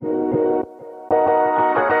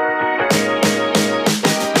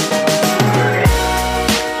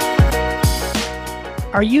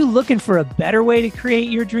Are you looking for a better way to create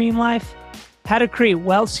your dream life? How to create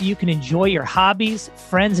wealth so you can enjoy your hobbies,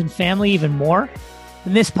 friends, and family even more?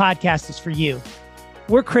 Then this podcast is for you.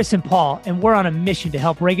 We're Chris and Paul, and we're on a mission to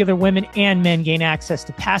help regular women and men gain access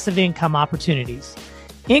to passive income opportunities.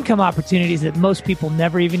 Income opportunities that most people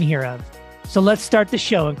never even hear of. So let's start the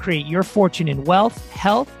show and create your fortune in wealth,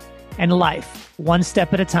 health, and life, one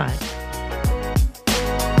step at a time.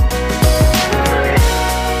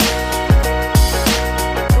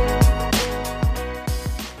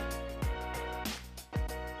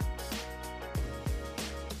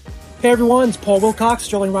 Hey everyone, it's Paul Wilcox,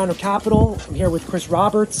 Sterling Rhino Capital. I'm here with Chris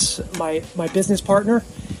Roberts, my business partner.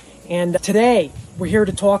 And today we're here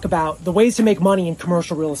to talk about the ways to make money in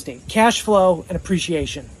commercial real estate, cash flow and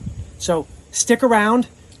appreciation. So stick around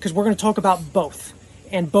because we're going to talk about both.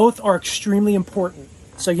 And both are extremely important.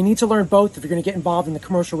 So you need to learn both if you're going to get involved in the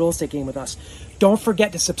commercial real estate game with us. Don't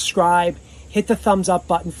forget to subscribe, hit the thumbs up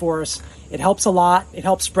button for us. It helps a lot. It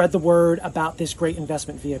helps spread the word about this great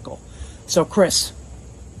investment vehicle. So Chris,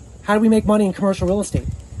 how do we make money in commercial real estate?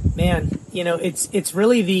 Man, it's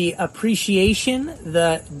really the appreciation,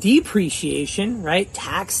 the depreciation, right?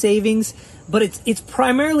 Tax savings, but it's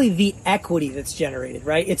primarily the equity that's generated,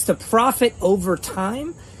 right? It's the profit over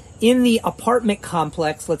time in the apartment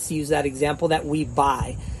complex, let's use that example, that we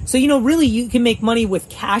buy. So, really you can make money with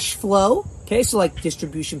cash flow, okay? So like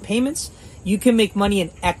distribution payments. You can make money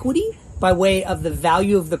in equity by way of the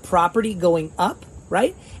value of the property going up,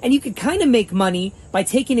 right? And you could kind of make money by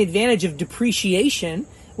taking advantage of depreciation,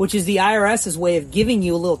 which is the IRS's way of giving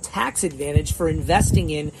you a little tax advantage for investing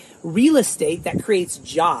in real estate that creates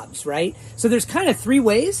jobs, right? So there's kind of three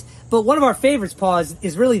ways, but one of our favorites, Paul,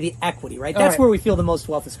 is really the equity, right? That's where we feel the most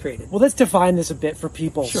wealth is created. Well, let's define this a bit for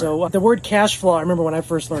people. Sure. So the word cash flow, I remember when I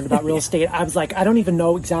first learned about real estate, I was like, I don't even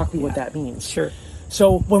know exactly what that means. Sure.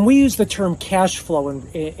 So when we use the term cash flow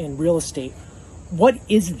in real estate, what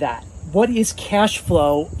is that? What is cash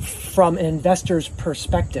flow from an investor's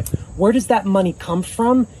perspective? Where does that money come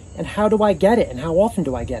from, and how do I get it, and how often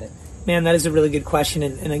do I get it? Man, that is a really good question.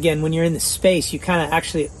 And again, when you're in the space, you kind of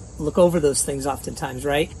actually look over those things oftentimes,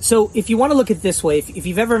 right? So if you want to look at it this way, if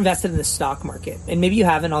you've ever invested in the stock market, and maybe you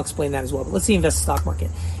haven't, I'll explain that as well, but let's say you invest in the stock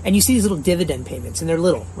market, and you see these little dividend payments, and they're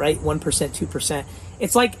little, right? 1%, 2%.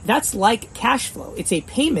 It's like, that's like cash flow. It's a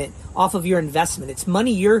payment off of your investment. It's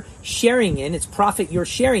money you're sharing in, it's profit you're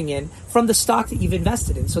sharing in from the stock that you've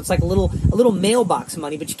invested in. So it's like a little mailbox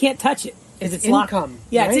money, but you can't touch it. It's income.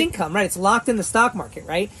 Yeah, right? It's income, right? It's locked in the stock market,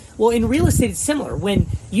 right? Well, in real estate, it's similar. When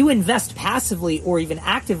you invest passively or even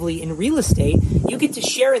actively in real estate, you get to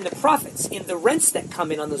share in the profits, in the rents that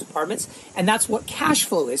come in on those apartments, and that's what cash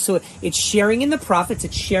flow is. So it's sharing in the profits,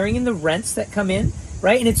 it's sharing in the rents that come in,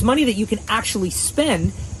 right? And it's money that you can actually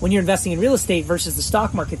spend when you're investing in real estate versus the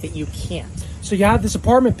stock market that you can't. So you have this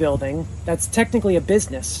apartment building that's technically a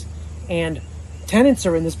business, and tenants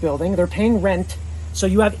are in this building, they're paying rent, so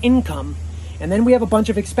you have income. And then we have a bunch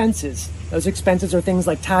of expenses. Those expenses are things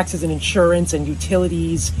like taxes and insurance and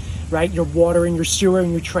utilities, right? Your water and your sewer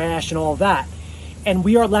and your trash and all of that. And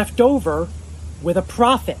we are left over with a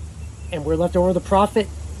profit. And we're left over with a profit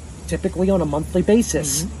typically on a monthly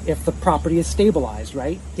basis if the property is stabilized,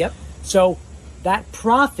 right? Yep. So that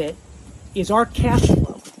profit is our cash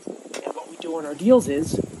flow. And what we do on our deals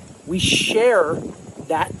is we share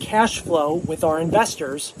that cash flow with our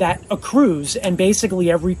investors that accrues, and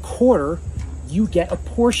basically every quarter you get a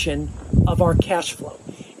portion of our cash flow.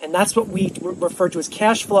 And that's what we refer to as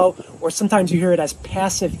cash flow, or sometimes you hear it as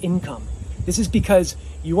passive income. This is because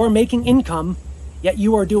you are making income, yet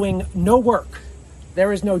you are doing no work.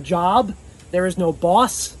 There is no job. There is no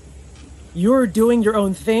boss. You're doing your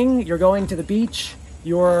own thing. You're going to the beach.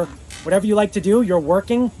 You're whatever you like to do. You're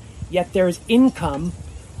working, yet there's income,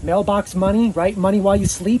 mailbox money, right? Money while you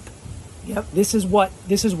sleep. Yep. This is what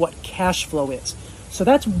cash flow is. So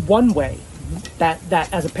that's one way that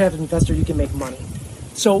as a passive investor you can make money.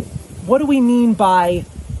 So what do we mean by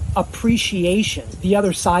appreciation, the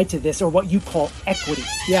other side to this, or what you call equity?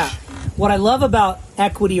 Yeah. What I love about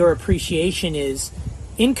equity or appreciation is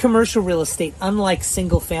in commercial real estate, unlike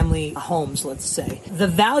single family homes, let's say, the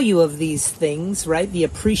value of these things, right? The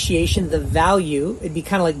appreciation, the value, it'd be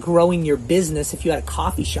kind of like growing your business if you had a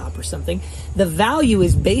coffee shop or something. The value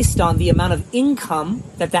is based on the amount of income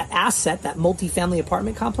that asset, that multifamily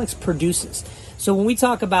apartment complex produces. So when we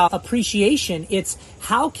talk about appreciation, it's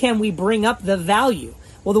how can we bring up the value?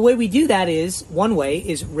 Well, the way we do that is, one way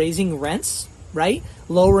is raising rents, right?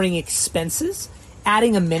 Lowering expenses,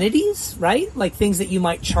 adding amenities, right? Like things that you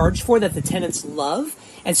might charge for that the tenants love.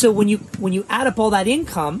 And so when you add up all that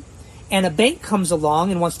income and a bank comes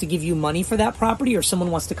along and wants to give you money for that property, or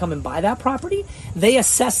someone wants to come and buy that property, they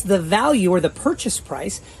assess the value or the purchase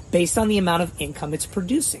price based on the amount of income it's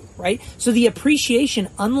producing, right? So the appreciation,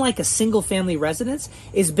 unlike a single family residence,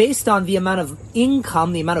 is based on the amount of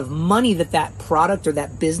income, the amount of money that that product or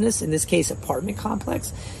that business, in this case apartment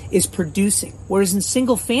complex, is producing. Whereas in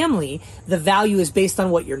single family, the value is based on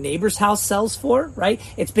what your neighbor's house sells for, right?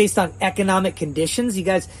 It's based on economic conditions. You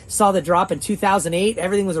guys saw the drop in 2008.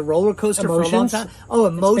 Everything was a roller coaster for a long time. Oh,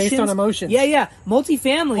 emotions. It's based on emotions. Yeah.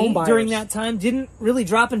 Multifamily during that time didn't really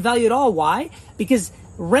drop in value at all. Why? Because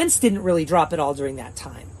rents didn't really drop at all during that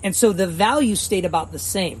time. And so the value stayed about the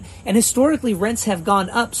same. And historically, rents have gone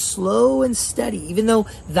up slow and steady, even though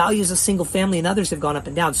values of single family and others have gone up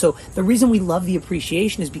and down. So the reason we love the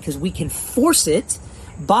appreciation is because we can force it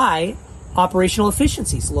by operational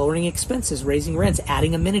efficiencies, lowering expenses, raising rents,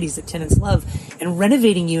 adding amenities that tenants love, and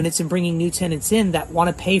renovating units and bringing new tenants in that want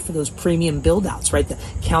to pay for those premium build outs, right? The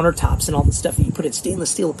countertops and all the stuff that you put in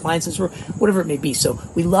stainless steel appliances or whatever it may be. So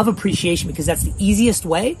we love appreciation because that's the easiest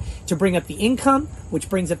way to bring up the income, which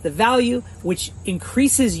brings up the value, which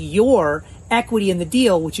increases your equity in the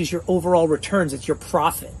deal, which is your overall returns. It's your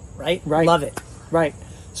profit, right? Love it. Right.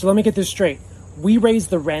 So let me get this straight. We raise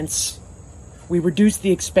the rents. We reduced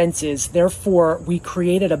the expenses. Therefore, we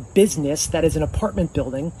created a business that is an apartment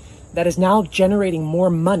building that is now generating more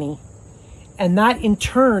money. And that in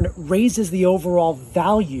turn raises the overall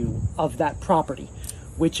value of that property,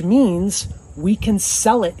 which means we can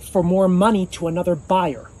sell it for more money to another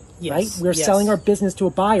buyer, right? We're selling our business to a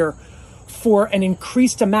buyer for an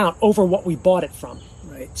increased amount over what we bought it from.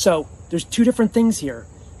 Right. So there's two different things here.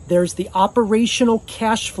 There's the operational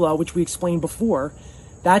cash flow, which we explained before.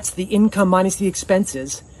 That's the income minus the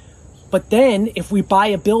expenses. But then if we buy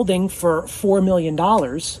a building for $4 million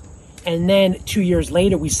and then 2 years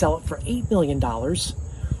later we sell it for $8 million,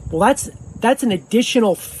 well, that's an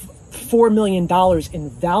additional $4 million in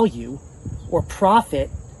value or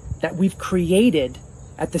profit that we've created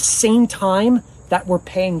at the same time that we're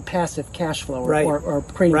paying passive cash flow or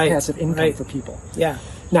creating passive income for people. Yeah.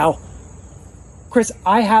 Now, Chris,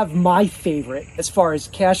 I have my favorite as far as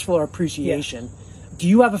cash flow appreciation. Yeah. Do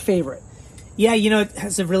you have a favorite? Yeah,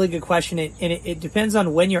 that's a really good question, and it depends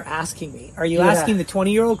on when you're asking me. Are you asking the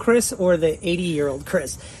 20-year-old Chris or the 80-year-old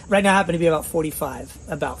Chris? Right now I happen to be about 45.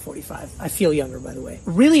 I feel younger, by the way.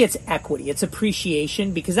 Really, it's equity. It's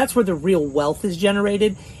appreciation, because that's where the real wealth is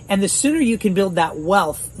generated, and the sooner you can build that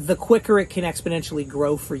wealth, the quicker it can exponentially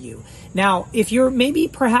grow for you. Now, if you're maybe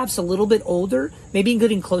perhaps a little bit older, maybe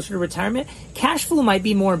getting closer to retirement, cash flow might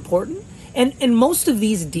be more important. And most of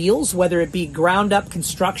these deals, whether it be ground up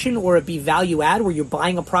construction or it be value add where you're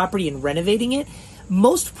buying a property and renovating it,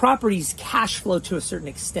 most properties cash flow to a certain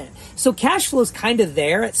extent. So cash flow is kind of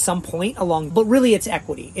there at some point along, but really it's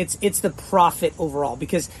equity. It's the profit overall,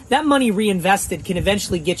 because that money reinvested can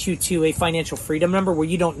eventually get you to a financial freedom number where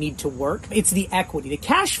you don't need to work. It's the equity. The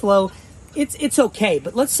cash flow, it's okay.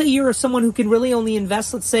 But let's say you're someone who can really only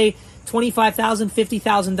invest, let's say, $25,000,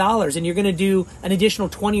 $50,000, and you're going to do an additional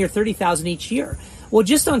 $20,000 or $30,000 each year. Well,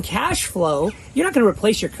 just on cash flow, you're not going to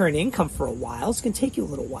replace your current income for a while. It's going to take you a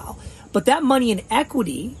little while. But that money in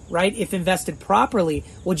equity, right, if invested properly,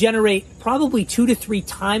 will generate probably 2 to 3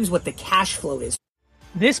 times what the cash flow is.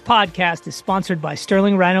 This podcast is sponsored by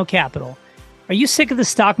Sterling Rhino Capital. Are you sick of the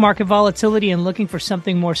stock market volatility and looking for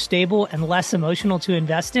something more stable and less emotional to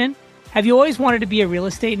invest in? Have you always wanted to be a real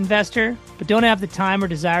estate investor, but don't have the time or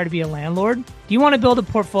desire to be a landlord? Do you want to build a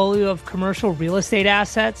portfolio of commercial real estate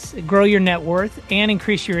assets, grow your net worth, and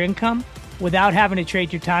increase your income without having to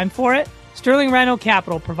trade your time for it? Sterling Rhino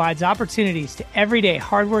Capital provides opportunities to everyday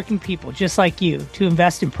hardworking people just like you to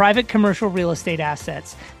invest in private commercial real estate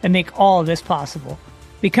assets that make all of this possible.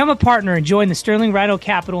 Become a partner and join the Sterling Rhino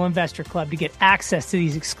Capital Investor Club to get access to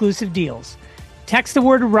these exclusive deals. Text the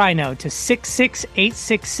word RHINO to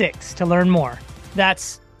 66866 to learn more.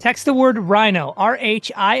 That's text the word RHINO,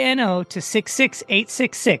 RHINO, to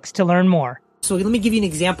 66866 to learn more. So let me give you an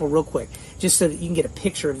example real quick, just so that you can get a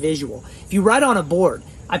picture, a visual. If you write on a board,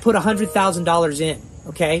 I put $100,000 in,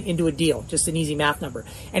 okay, into a deal, just an easy math number,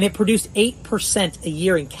 and it produced 8% a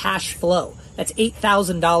year in cash flow. That's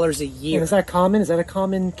 $8,000 a year. And is that common? Is that a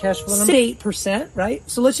common cash flow number? Say 8%, right?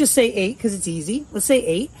 So let's just say 8 because it's easy. Let's say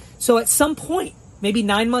 8. So at some point, maybe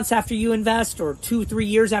 9 months after you invest or 2-3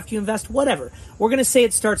 years after you invest, whatever, we're going to say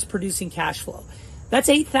it starts producing cash flow. That's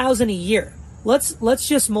 $8,000 a year. Let's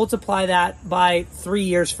just multiply that by 3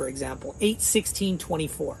 years, for example. 8, 16,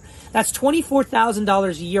 24. That's $24,000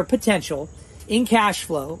 a year potential in cash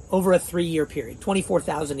flow over a 3-year period.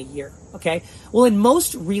 $24,000 a year. Okay. Well, in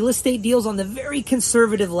most real estate deals on the very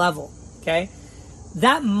conservative level, okay,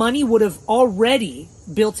 that money would have already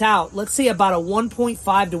built out, let's say about a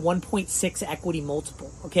 1.5 to 1.6 equity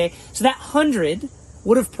multiple. Okay. So that 100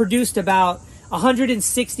 would have produced about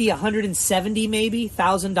 160, 170 maybe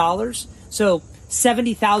 $1,000. So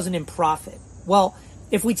 70,000 in profit. Well,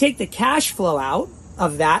 if we take the cash flow out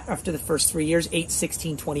of that after the first 3 years, 8,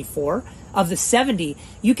 16, 24, of the 70,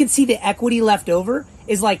 you can see the equity left over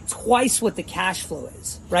is like twice what the cash flow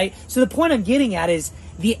is, right? So the point I'm getting at is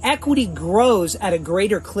the equity grows at a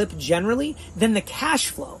greater clip generally than the cash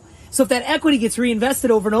flow. So if that equity gets reinvested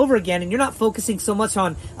over and over again, and you're not focusing so much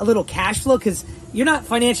on a little cash flow, because you're not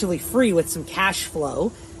financially free with some cash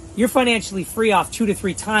flow, you're financially free off 2 to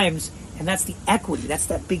 3 times, and that's the equity. That's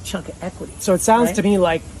that big chunk of equity. So it sounds right? to me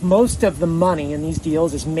like most of the money in these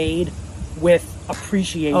deals is made with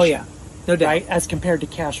appreciation. Oh yeah, no doubt. Right, as compared to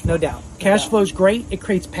cash flow. No doubt. Cash flow is great. It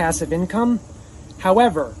creates passive income.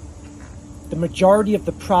 However, the majority of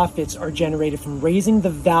the profits are generated from raising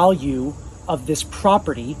the value of this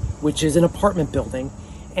property, which is an apartment building,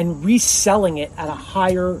 and reselling it at a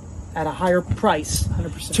higher price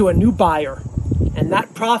 100%. to a new buyer. And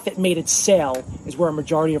that profit made at sale is where a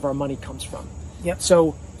majority of our money comes from. Yep.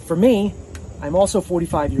 So for me, I'm also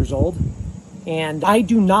 45 years old, and I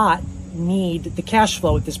do not need the cash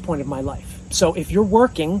flow at this point of my life. So if you're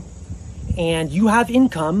working and you have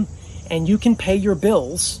income and you can pay your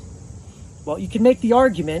bills, well, you can make the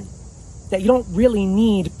argument that you don't really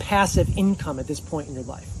need passive income at this point in your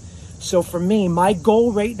life. So for me, my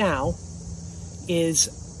goal right now is,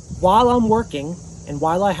 while I'm working and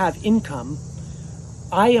while I have income,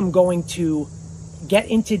 I am going to get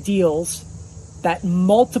into deals that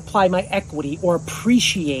multiply my equity or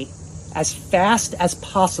appreciate as fast as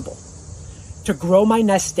possible to grow my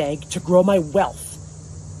nest egg, to grow my wealth.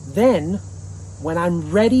 Then, when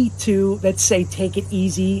I'm ready to, let's say, take it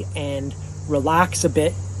easy and relax a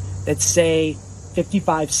bit, let's say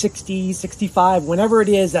 55, 60, 65, whenever it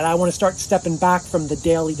is that I want to start stepping back from the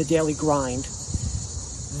daily grind,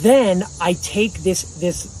 then I take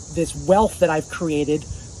this wealth that I've created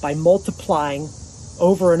by multiplying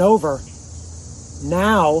over and over.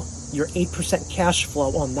 Now, your 8% cash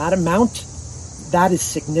flow on that amount, that is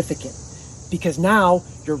significant. Because now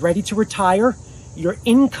you're ready to retire, your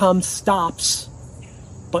income stops,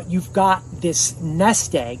 but you've got this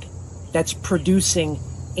nest egg that's producing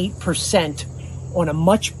 8% on a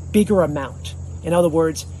much bigger amount. In other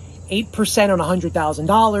words, 8% on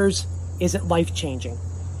 $100,000 isn't life-changing.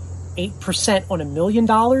 8% on $1 million,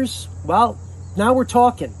 well, now we're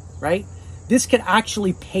talking, right? This could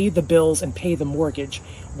actually pay the bills and pay the mortgage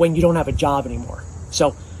when you don't have a job anymore.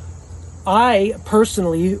 So I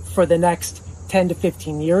personally, for the next 10 to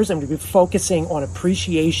 15 years, I'm going to be focusing on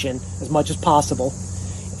appreciation as much as possible.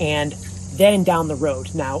 And then down the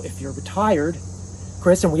road, now, if you're retired,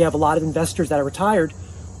 Chris, and we have a lot of investors that are retired,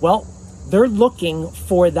 well, they're looking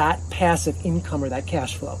for that passive income or that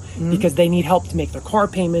cash flow because they need help to make their car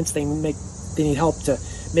payments. They need help to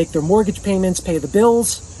make their mortgage payments, pay the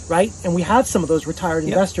bills, right? And we have some of those retired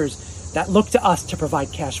investors that look to us to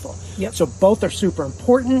provide cash flow. So both are super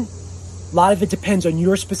important. A lot of it depends on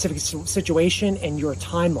your specific situation and your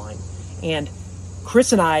timeline. And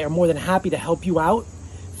Chris and I are more than happy to help you out,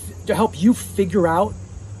 to help you figure out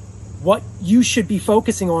what you should be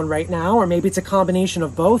focusing on right now, or maybe it's a combination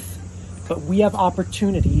of both. But we have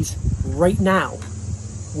opportunities right now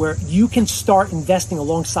where you can start investing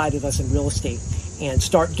alongside of us in real estate and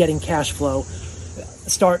start getting cash flow,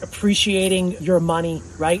 start appreciating your money,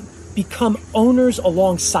 right? Become owners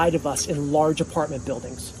alongside of us in large apartment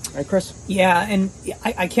buildings. Right, Chris? Yeah, and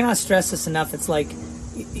I cannot stress this enough. It's like,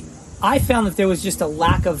 I found that there was just a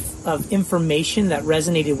lack of information that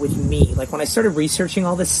resonated with me. Like when I started researching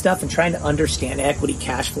all this stuff and trying to understand equity,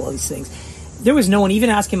 cash flow, these things, there was no one,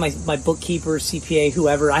 even asking my bookkeeper, CPA,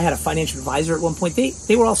 whoever. I had a financial advisor at one point.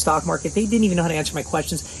 They were all stock market. They didn't even know how to answer my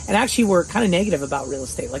questions, and actually were kind of negative about real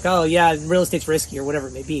estate. Like, oh yeah, real estate's risky or whatever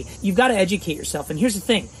it may be. You've got to educate yourself. And here's the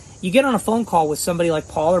thing. You get on a phone call with somebody like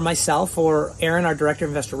Paul or myself or Aaron, our director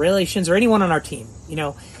of investor relations, or anyone on our team,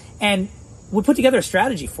 and we'll put together a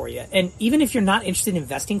strategy for you. And even if you're not interested in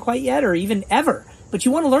investing quite yet or even ever, but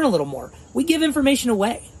you want to learn a little more, we give information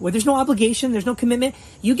away where there's no obligation, there's no commitment.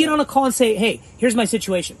 You get on a call and say, hey, here's my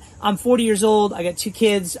situation. I'm 40 years old. I got 2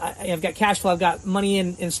 kids. I've got cash flow. I've got money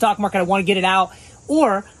in the stock market. I want to get it out.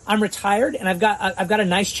 Or I'm retired and I've got a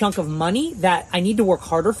nice chunk of money that I need to work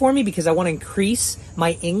harder for me because I want to increase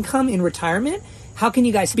my income in retirement. How can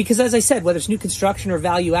you guys, because as I said, whether it's new construction or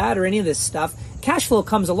value add or any of this stuff, cash flow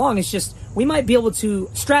comes along. It's just we might be able to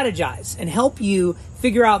strategize and help you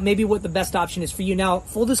figure out maybe what the best option is for you. Now,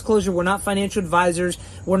 full disclosure, we're not financial advisors,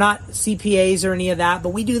 we're not CPAs or any of that, but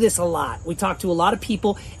we do this a lot. We talk to a lot of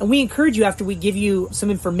people, and we encourage you, after we give you some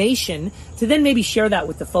information, to then maybe share that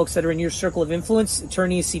with the folks that are in your circle of influence,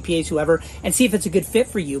 attorneys, CPAs, whoever, and see if it's a good fit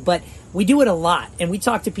for you. But we do it a lot, and we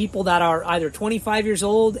talk to people that are either 25 years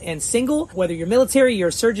old and single, whether you're military, you're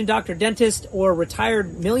a surgeon, doctor, dentist, or a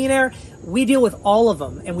retired millionaire. We deal with all of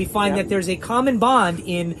them, and we find that there's a common bond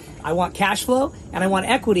in, I want cash flow and I want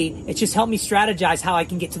equity. It's just helped me strategize how I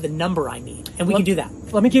can get to the number I need, and we can do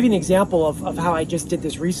that. Let me give you an example of how I just did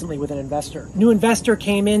this recently with an investor. New investor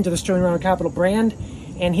came into the Sterling Round Capital brand,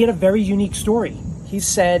 and he had a very unique story. He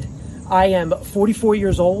said, I am 44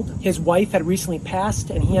 years old. His wife had recently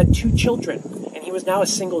passed, and he had 2 children, and he was now a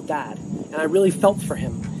single dad, and I really felt for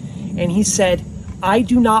him. And he said, I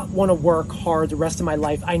do not want to work hard the rest of my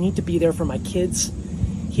life. I need to be there for my kids.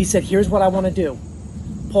 He said, here's what I want to do.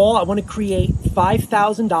 Paul, I want to create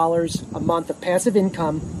 $5,000 a month of passive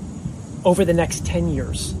income over the next 10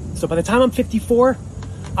 years. So by the time I'm 54,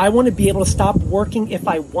 I want to be able to stop working if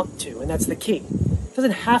I want to. And that's the key.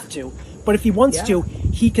 Doesn't have to, but if he wants to,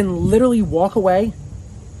 he can literally walk away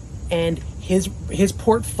and his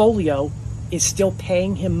portfolio is still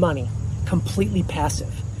paying him money, completely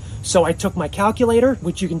passive. So I took my calculator,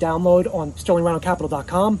 which you can download on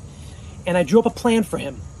sterlingroundcapital.com, and I drew up a plan for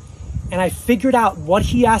him. And I figured out what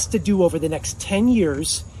he has to do over the next 10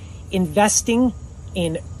 years, investing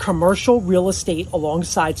in commercial real estate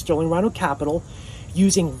alongside Sterling Round Capital,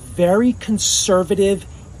 using very conservative,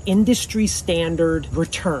 industry standard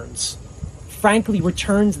returns. Frankly,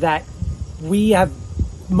 returns that we have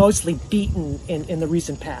mostly beaten in the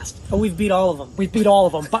recent past. Oh, we've beat all of them. We've beat all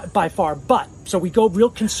of them by far. But, so we go real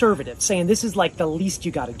conservative, saying this is like the least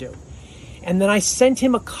you got to do. And then I sent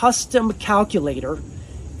him a custom calculator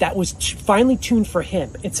that was finely tuned for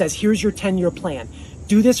him. It says, here's your 10-year plan.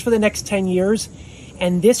 Do this for the next 10 years,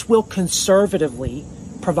 and this will conservatively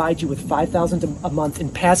provide you with $5,000 a month in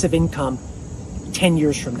passive income 10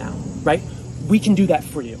 years from now, right? We can do that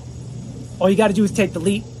for you. All you got to do is take the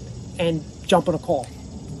leap and jump on a call.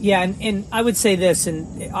 Yeah, and I would say this,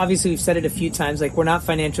 and obviously we've said it a few times, like, we're not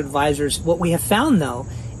financial advisors. What we have found, though,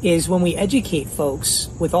 is when we educate folks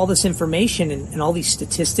with all this information and all these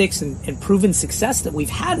statistics and proven success that we've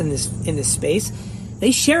had in this space, they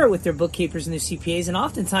share it with their bookkeepers and their CPAs, and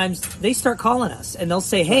oftentimes they start calling us and they'll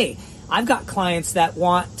say, hey, I've got clients that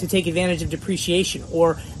want to take advantage of depreciation,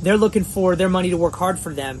 or they're looking for their money to work hard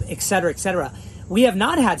for them, et cetera, et cetera. We have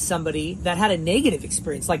not had somebody that had a negative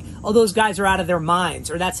experience, like, oh, those guys are out of their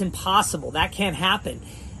minds, or that's impossible, that can't happen.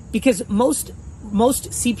 Because most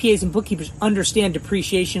CPAs and bookkeepers understand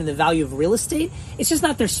depreciation and the value of real estate. It's just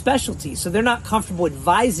not their specialty, so they're not comfortable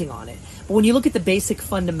advising on it. But when you look at the basic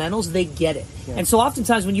fundamentals, they get it. Yeah. And so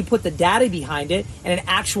oftentimes when you put the data behind it and an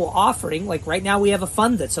actual offering, like right now we have a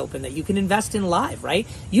fund that's open that you can invest in live, right?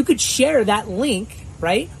 You could share that link,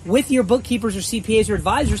 right, with your bookkeepers or CPAs or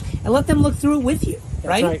advisors and let them look through it with you,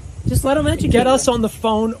 right? That's right. Just let them educate Get us you. on the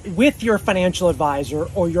phone with your financial advisor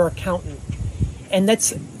or your accountant, and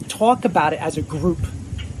let's talk about it as a group.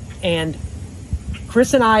 And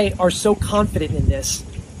Chris and I are so confident in this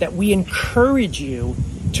that we encourage you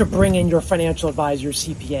to bring in your financial advisor,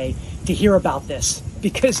 CPA, to hear about this.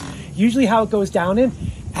 Because usually how it goes down,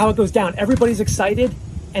 everybody's excited,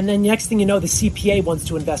 and then next thing you know, the CPA wants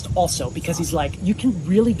to invest also, because he's like, you can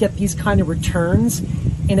really get these kind of returns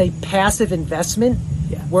in a passive investment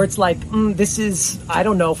where it's like, this is,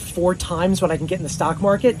 4 times what I can get in the stock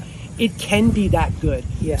market. It can be that good.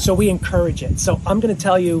 Yeah. So we encourage it. So I'm going to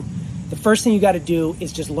tell you, the first thing you got to do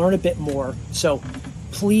is just learn a bit more. So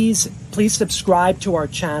please subscribe to our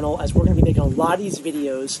channel, as we're going to be making a lot of these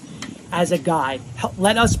videos as a guide.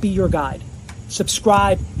 Let us be your guide.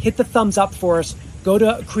 Subscribe, hit the thumbs up for us. Go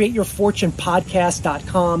to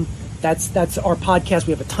createyourfortunepodcast.com. That's our podcast.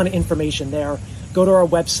 We have a ton of information there. Go to our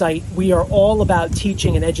website. We are all about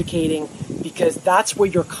teaching and educating, because that's where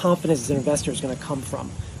your confidence as an investor is going to come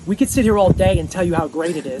from. We could sit here all day and tell you how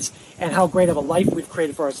great it is and how great of a life we've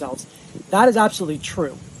created for ourselves. That is absolutely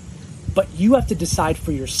true. But you have to decide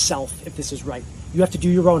for yourself if this is right. You have to do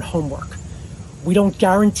your own homework. We don't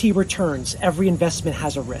guarantee returns. Every investment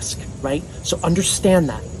has a risk, right? So understand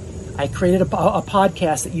that. I created a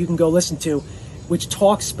podcast that you can go listen to, which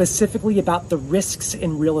talks specifically about the risks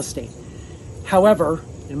in real estate. However,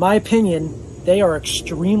 in my opinion, they are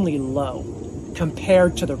extremely low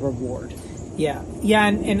compared to the reward. Yeah,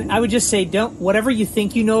 and I would just say, whatever you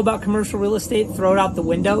think you know about commercial real estate, throw it out the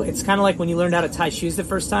window. It's kind of like when you learned how to tie shoes the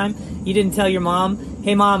first time. You didn't tell your mom,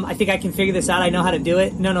 hey mom, I think I can figure this out, I know how to do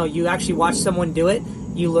it. No, you actually watched someone do it.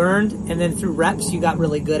 you learned, and then through reps, you got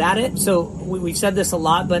really good at it. So we've said this a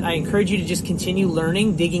lot, but I encourage you to just continue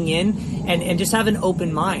learning, digging in, and just have an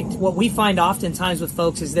open mind. What we find oftentimes with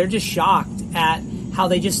folks is they're just shocked at how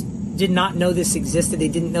they just did not know this existed. They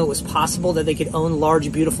didn't know it was possible that they could own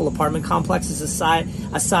large, beautiful apartment complexes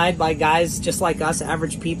aside by guys just like us,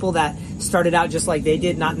 average people that started out just like they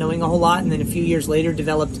did, not knowing a whole lot, and then a few years later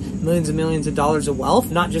developed millions and millions of dollars of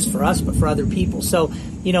wealth, not just for us, but for other people. So,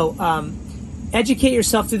 educate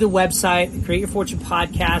yourself through the website, the Create Your Fortune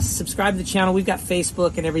podcast, subscribe to the channel. We've got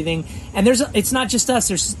Facebook and everything. And it's not just us.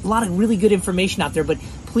 There's a lot of really good information out there, but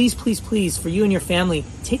please, please, please, for you and your family,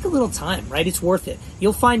 take a little time, right? It's worth it.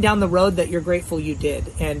 You'll find down the road that you're grateful you did.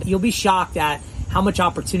 And you'll be shocked at how much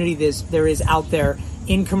opportunity there is out there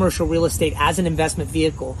in commercial real estate as an investment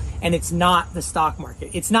vehicle. And it's not the stock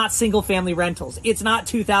market. It's not single family rentals. It's not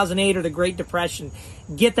 2008 or the Great Depression.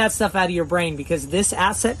 Get that stuff out of your brain, because this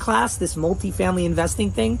asset class, this multifamily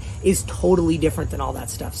investing thing, is totally different than all that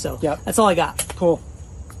stuff. So That's all I got. Cool.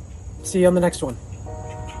 See you on the next one.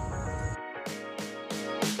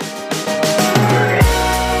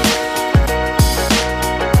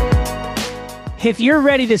 If you're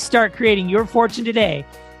ready to start creating your fortune today,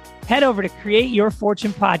 head over to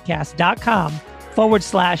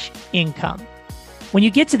createyourfortunepodcast.com/income. When you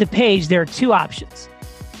get to the page, there are two options.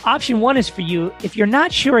 Option one is for you if you're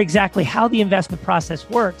not sure exactly how the investment process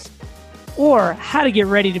works or how to get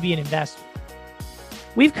ready to be an investor.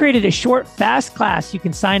 We've created a short, fast class you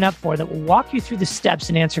can sign up for that will walk you through the steps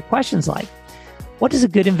and answer questions like, what does a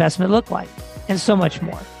good investment look like? And so much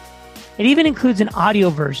more. It even includes an audio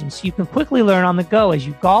version so you can quickly learn on the go as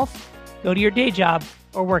you golf, go to your day job,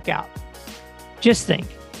 or work out. Just think,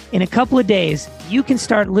 in a couple of days, you can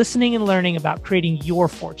start listening and learning about creating your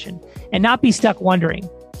fortune and not be stuck wondering,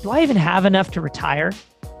 do I even have enough to retire?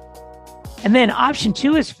 And then option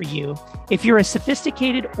two is for you if you're a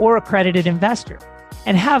sophisticated or accredited investor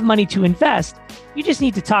and have money to invest. You just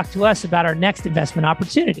need to talk to us about our next investment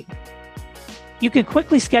opportunity. You can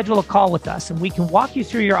quickly schedule a call with us and we can walk you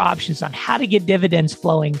through your options on how to get dividends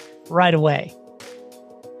flowing right away.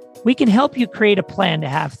 We can help you create a plan to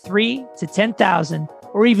have $3,000 to $10,000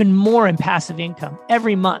 or even more in passive income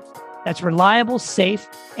every month that's reliable, safe,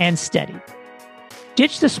 and steady.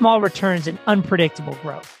 Ditch the small returns and unpredictable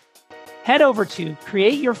growth. Head over to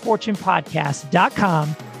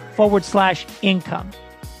createyourfortunepodcast.com/income.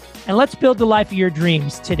 And let's build the life of your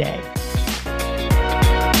dreams today.